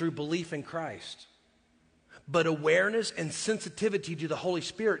simply through belief in Christ, but awareness and sensitivity to the Holy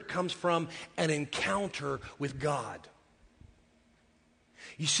Spirit comes from an encounter with God.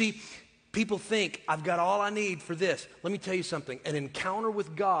 You see, people think, I've got all I need for this. Let me tell you something. An encounter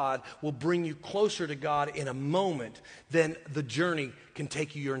with God will bring you closer to God in a moment than the journey can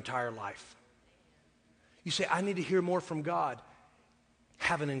take you your entire life. You say, I need to hear more from God.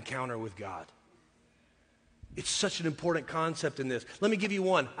 Have an encounter with God. It's such an important concept in this. Let me give you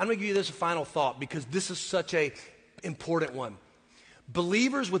one. I'm going to give you this final thought because this is such an important one.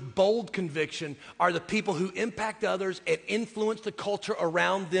 Believers with bold conviction are the people who impact others and influence the culture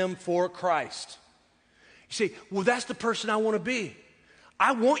around them for Christ. You say, well, that's the person I want to be.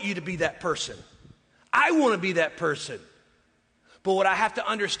 I want you to be that person. I want to be that person. But what I have to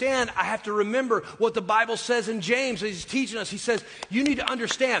understand, I have to remember what the Bible says in James. He's teaching us. He says, you need to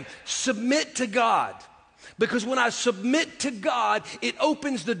understand, submit to God. Because when I submit to God, it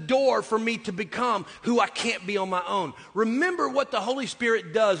opens the door for me to become who I can't be on my own. Remember what the Holy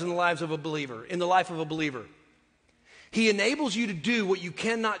Spirit does in the lives of a believer, in the life of a believer. He enables you to do what you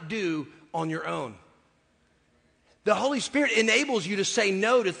cannot do on your own. The Holy Spirit enables you to say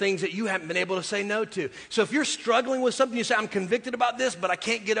no to things that you haven't been able to say no to. So if you're struggling with something, you say, I'm convicted about this, but I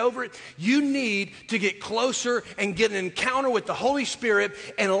can't get over it. You need to get closer and get an encounter with the Holy Spirit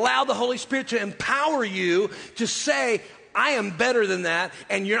and allow the Holy Spirit to empower you to say, I am better than that,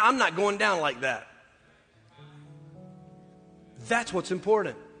 and I'm not going down like that. That's what's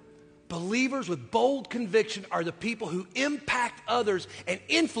important. Believers with bold conviction are the people who impact others and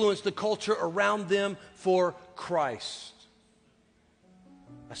influence the culture around them for Christ.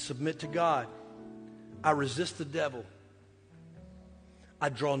 I submit to God. I resist the devil. I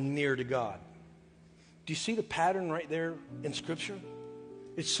draw near to God. Do you see the pattern right there in Scripture?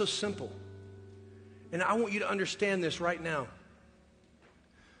 It's so simple. And I want you to understand this right now.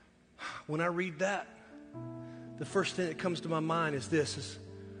 When I read that, the first thing that comes to my mind is this, is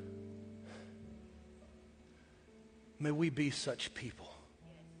may we be such people.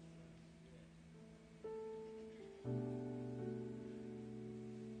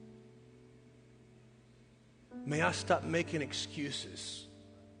 May I stop making excuses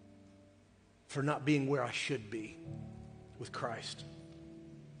for not being where I should be with Christ.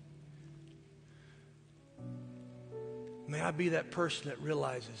 May I be that person that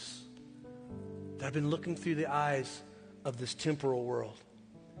realizes that I've been looking through the eyes of this temporal world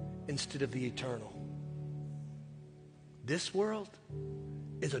instead of the eternal. This world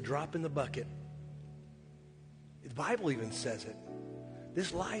is a drop in the bucket. The Bible even says it.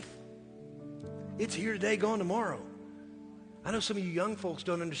 This life, it's here today, gone tomorrow. I know some of you young folks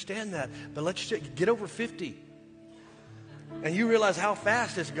don't understand that, but let's just get over 50 and you realize how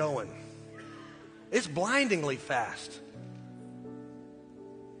fast it's going. It's blindingly fast.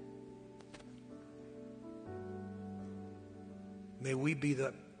 May we be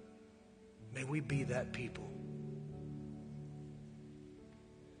that people.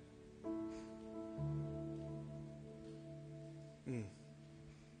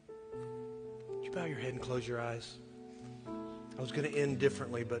 Would you bow your head and close your eyes? I was going to end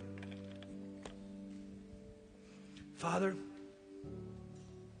differently, but Father,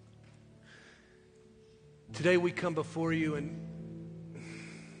 today we come before you and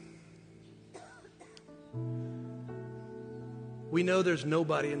we know there's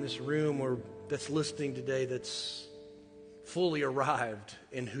nobody in this room or that's listening today that's fully arrived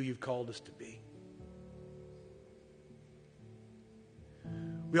in who you've called us to be.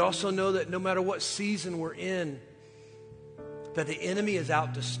 We also know that no matter what season we're in, that the enemy is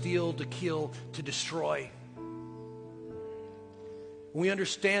out to steal, to kill, to destroy. We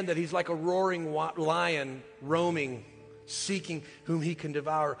understand that he's like a roaring lion roaming, seeking whom he can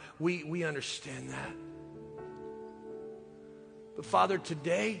devour. We understand that. But Father,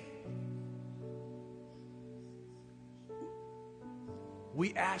 today,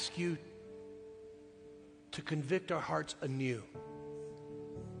 we ask you to convict our hearts anew.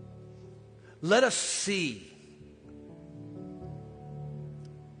 Let us see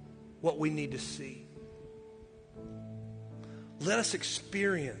what we need to see. Let us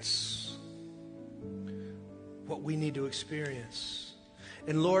experience what we need to experience.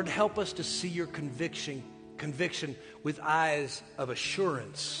 And Lord, help us to see your conviction with eyes of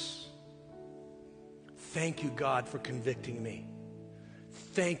assurance. Thank you, God, for convicting me.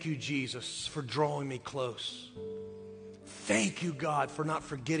 Thank you, Jesus, for drawing me close. Thank you, God, for not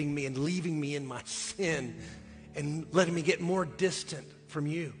forgetting me and leaving me in my sin and letting me get more distant from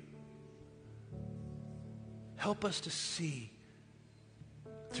you. Help us to see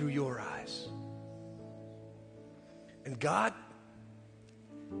through your eyes. And God,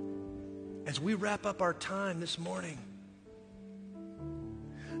 as we wrap up our time this morning,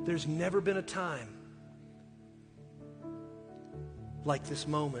 there's never been a time like this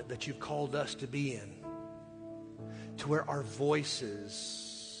moment that you've called us to be in, to where our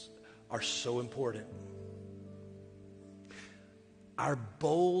voices are so important. Our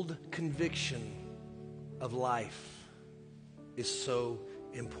bold conviction of life is so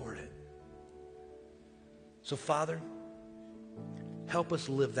important. So, Father, help us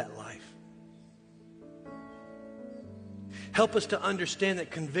live that life. Help us to understand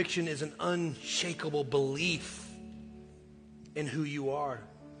that conviction is an unshakable belief in who you are.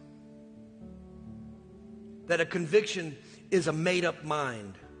 That a conviction is a made-up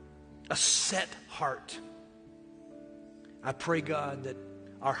mind, a set heart. I pray, God, that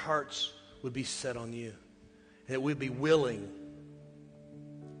our hearts would be set on you, and that we'd be willing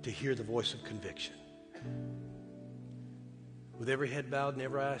to hear the voice of conviction. With every head bowed and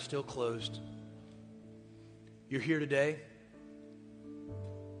every eye still closed, you're here today,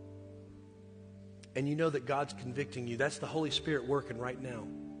 and you know that God's convicting you. That's the Holy Spirit working right now.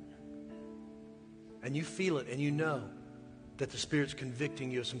 And you feel it, and you know that the Spirit's convicting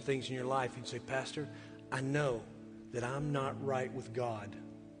you of some things in your life. You'd say, Pastor, I know that I'm not right with God.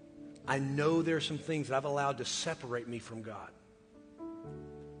 I know there are some things that I've allowed to separate me from God.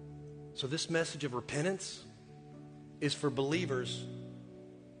 So this message of repentance is for believers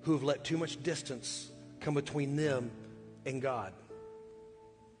who have let too much distance come between them and God.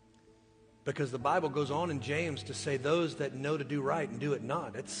 Because the Bible goes on in James to say those that know to do right and do it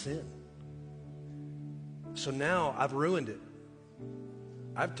not, that's sin. So now I've ruined it.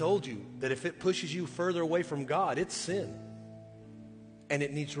 I've told you that if it pushes you further away from God, it's sin. And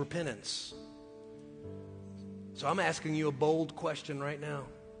it needs repentance. So I'm asking you a bold question right now.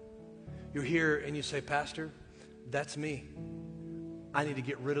 You're here and you say, Pastor, that's me. I need to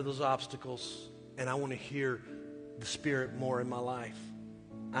get rid of those obstacles, and I want to hear the Spirit more in my life.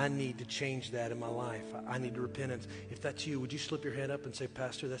 I need to change that in my life. I need repentance. If that's you, would you slip your hand up and say,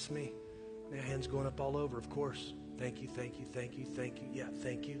 Pastor, that's me? Yeah, hands going up all over, of course. Thank you, thank you, thank you, thank you. Yeah,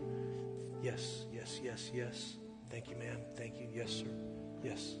 thank you. Yes, yes, yes, yes. Thank you, ma'am. Thank you. Yes, sir.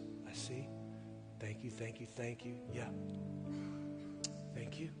 Yes, I see. Thank you, thank you, thank you. Yeah.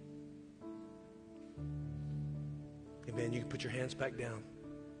 Thank you. Amen. You can put your hands back down.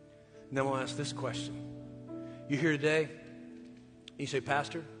 Now I'm going to ask this question. You're here today. You say,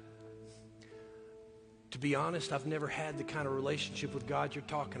 Pastor, to be honest, I've never had the kind of relationship with God you're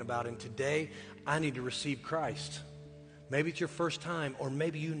talking about, and today I need to receive Christ. Maybe it's your first time, or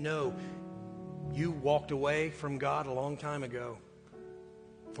maybe you know you walked away from God a long time ago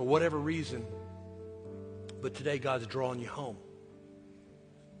for whatever reason, but today God's drawing you home.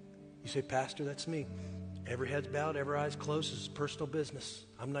 You say, Pastor, that's me. Every head's bowed, every eye's closed. This is personal business.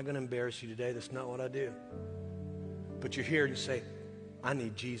 I'm not going to embarrass you today. That's not what I do. But you're here and you say, I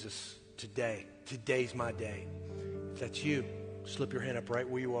need Jesus today. Today's my day. If that's you, slip your hand up right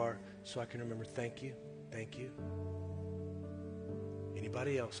where you are so I can remember. Thank you. Thank you.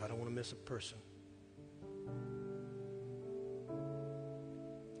 Anybody else? I don't want to miss a person.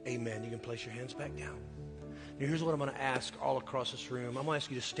 Amen. You can place your hands back down. Now, here's what I'm going to ask all across this room. I'm going to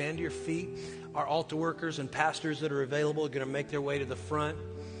ask you to stand to your feet. Our altar workers and pastors that are available are going to make their way to the front.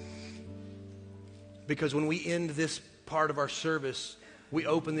 Because when we end this part of our service, we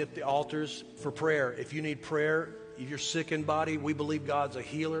open up the altars for prayer. If you need prayer, if you're sick in body, we believe God's a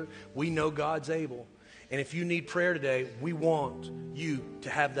healer. We know God's able. And if you need prayer today, we want you to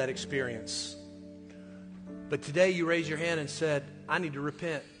have that experience. But today you raised your hand and said, I need to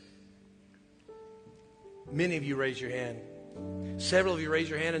repent. Many of you raised your hand. Several of you raised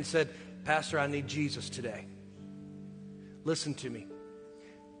your hand and said, Pastor, I need Jesus today. Listen to me.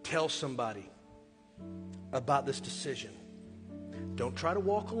 Tell somebody about this decision. Don't try to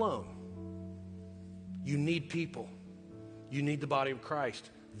walk alone. You need people. You need the body of Christ.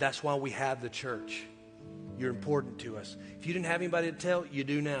 That's why we have the church. You're important to us. If you didn't have anybody to tell, you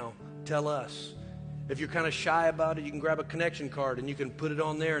do now. Tell us. If you're kind of shy about it, you can grab a connection card and you can put it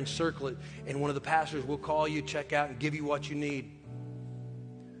on there and circle it, and one of the pastors will call you, check out, and give you what you need.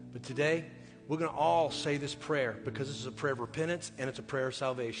 But today, we're going to all say this prayer because this is a prayer of repentance and it's a prayer of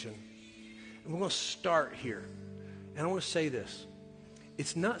salvation. And we're going to start here. And I want to say this.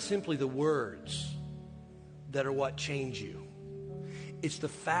 It's not simply the words that are what change you. It's the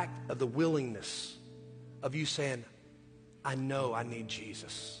fact of the willingness of you saying, I know I need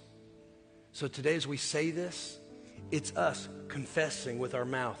Jesus. So today as we say this, it's us confessing with our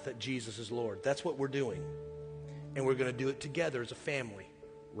mouth that Jesus is Lord. That's what we're doing. And we're going to do it together as a family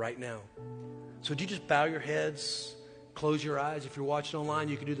right now. So would you just bow your heads, close your eyes. If you're watching online,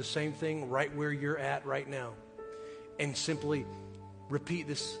 you can do the same thing right where you're at right now. And simply repeat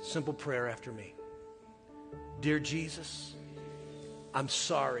this simple prayer after me. Dear Jesus, I'm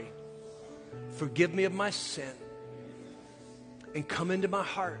sorry. Forgive me of my sin. And come into my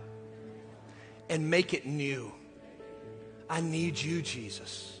heart. And make it new. I need you,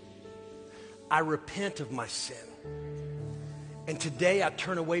 Jesus. I repent of my sin. And today I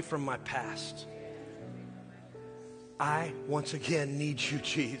turn away from my past. I, once again, need you,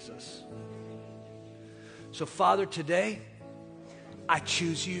 Jesus. So, Father, today, I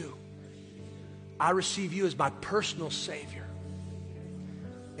choose you. I receive you as my personal Savior.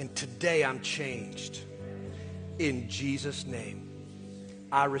 And today I'm changed. In Jesus' name.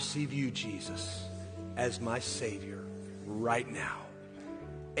 I receive you, Jesus, as my Savior right now.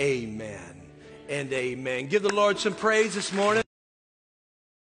 Amen and amen. Give the Lord some praise this morning.